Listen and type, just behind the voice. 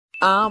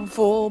I'm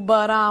full,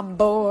 but I'm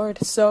bored,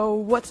 so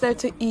what's there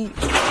to eat?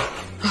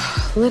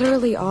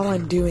 Literally all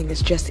I'm doing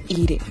is just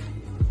eating.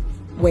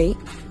 Wait,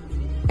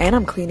 and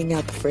I'm cleaning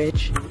out the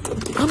fridge.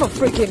 I'm a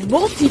freaking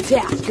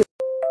multitasker!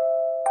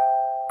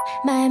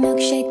 My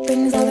milkshake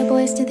brings all the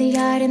boys to the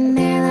yard and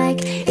they're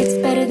like, it's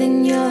better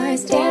than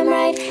yours. Damn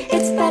right,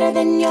 it's better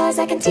than yours.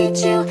 I can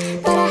teach you,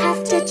 but I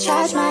have to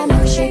charge. My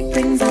milkshake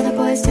brings all the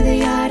boys to the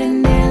yard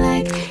and they're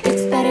like,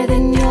 it's better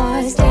than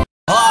yours. Damn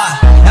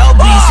LB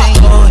saying,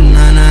 oh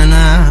na na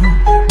na,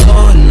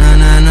 oh na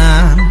na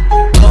na,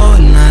 oh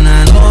na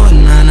na, oh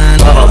na na,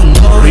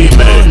 oh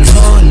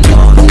na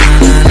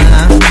na,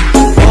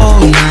 oh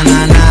na na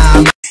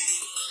na.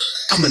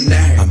 I'm a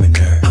nerd, I'm a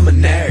nerd, I'm a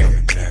nerd,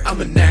 I'm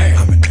a nerd,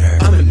 I'm a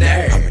nerd, I'm a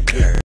nerd, I'm a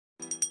nerd.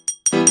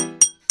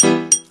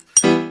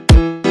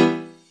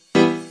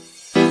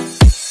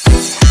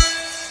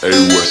 Hey,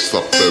 what's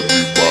up,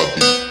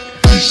 everybody?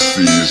 This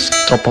is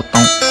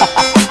Topotong.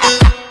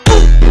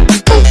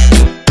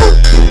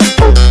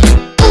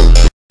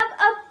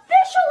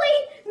 Officially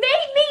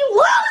made me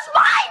lose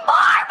my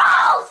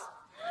marbles!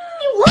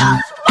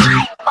 Lose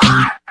my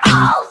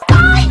marbles!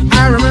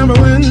 I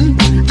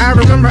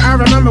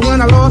remember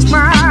when I lost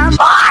my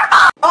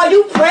Marbles! Are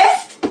you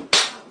pressed?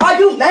 Are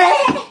you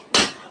mad?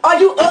 Are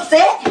you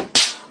upset?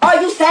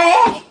 Are you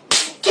sad?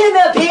 Give me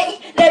a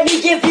beat, let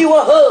me give you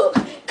a hug.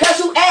 Cause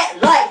you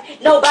act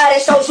like nobody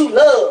shows you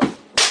love.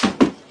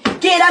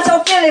 Get out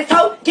your feelings,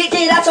 ho. Get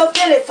out your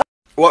feelings, ho.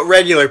 What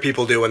regular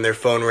people do when their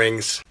phone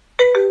rings.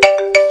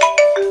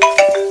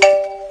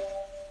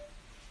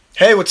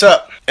 Hey, what's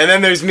up? And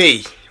then there's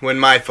me, when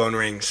my phone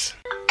rings.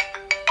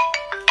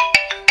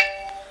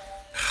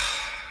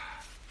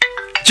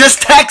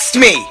 Just text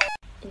me!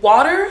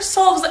 Water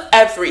solves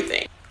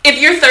everything. If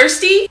you're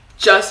thirsty,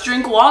 just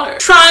drink water.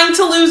 Trying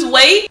to lose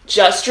weight?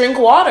 Just drink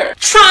water.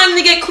 Trying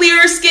to get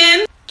clearer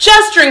skin?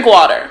 Just drink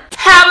water.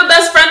 Have a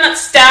best friend that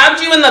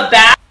stabbed you in the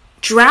back?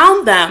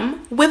 Drown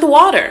them with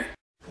water.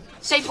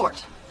 Say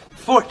fort.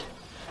 Fort.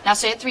 Now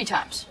say it 3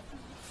 times.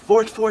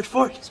 Fort, fort,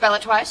 fort. Spell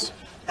it twice.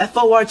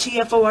 F-O-R-T,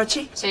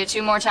 F-O-R-T. Say it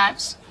 2 more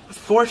times.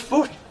 Fort,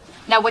 fort.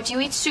 Now what do you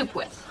eat soup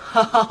with?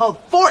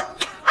 Fort.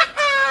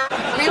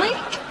 Really?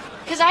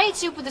 Because I eat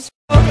soup with a spoon.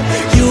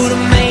 You the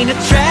main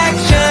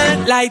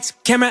attraction. Lights,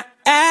 camera,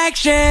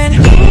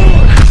 action.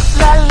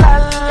 La la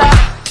la,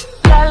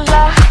 la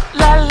la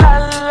la la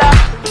la.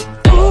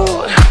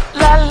 Ooh,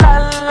 la la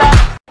la.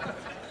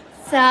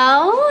 So,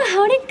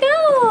 how'd it go?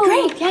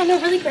 Great, yeah, no,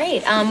 really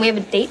great. We have a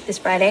date this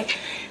Friday.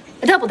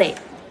 A double date.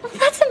 Well,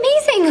 that's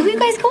amazing. Who are you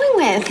guys going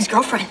with? His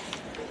girlfriend.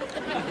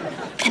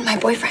 And my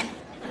boyfriend.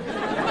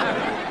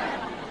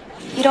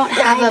 You don't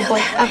have a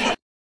boyfriend. Okay.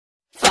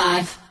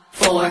 5,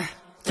 4,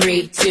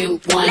 3, 2,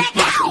 1.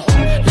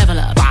 Level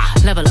up,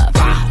 level up,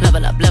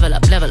 level up, level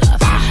up, level up,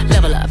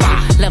 level up,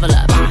 level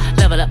up,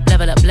 level up,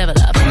 level up, level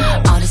up.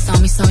 All this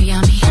on me so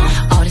yummy.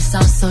 All this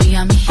sauce so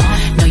yummy.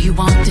 No, you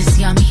want this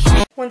yummy.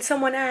 When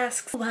someone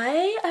asks,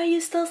 why are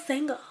you still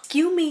single?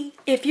 Excuse me,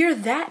 if you're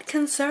that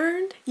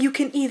concerned, you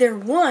can either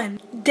 1,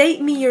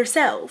 date me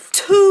yourself,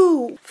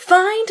 2,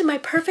 find my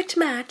perfect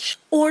match,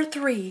 or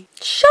 3,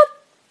 shut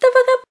the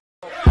fuck up.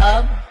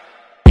 Up,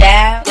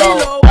 down,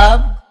 go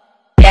up,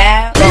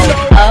 down,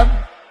 go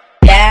up,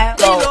 down,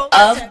 go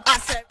up,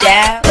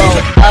 down,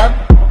 go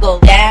up, go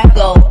down,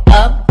 go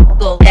up,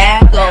 go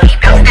down, go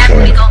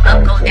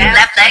up, go down,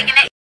 left leg in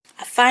it.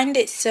 I find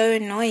it so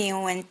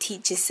annoying when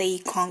teachers say you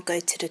can't go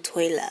to the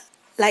toilet.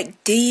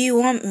 Like, do you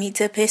want me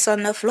to piss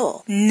on the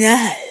floor?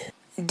 No.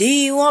 Do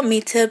you want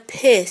me to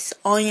piss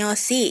on your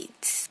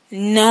seats?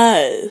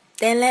 No.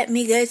 Then let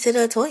me go to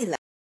the toilet.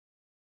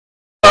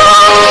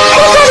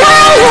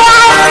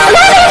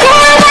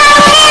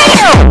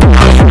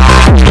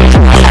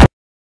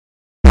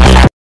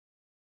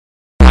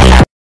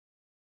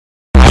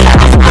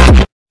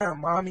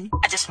 Mommy.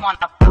 I just want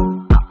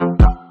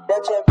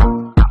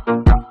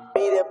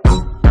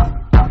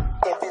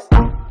If it's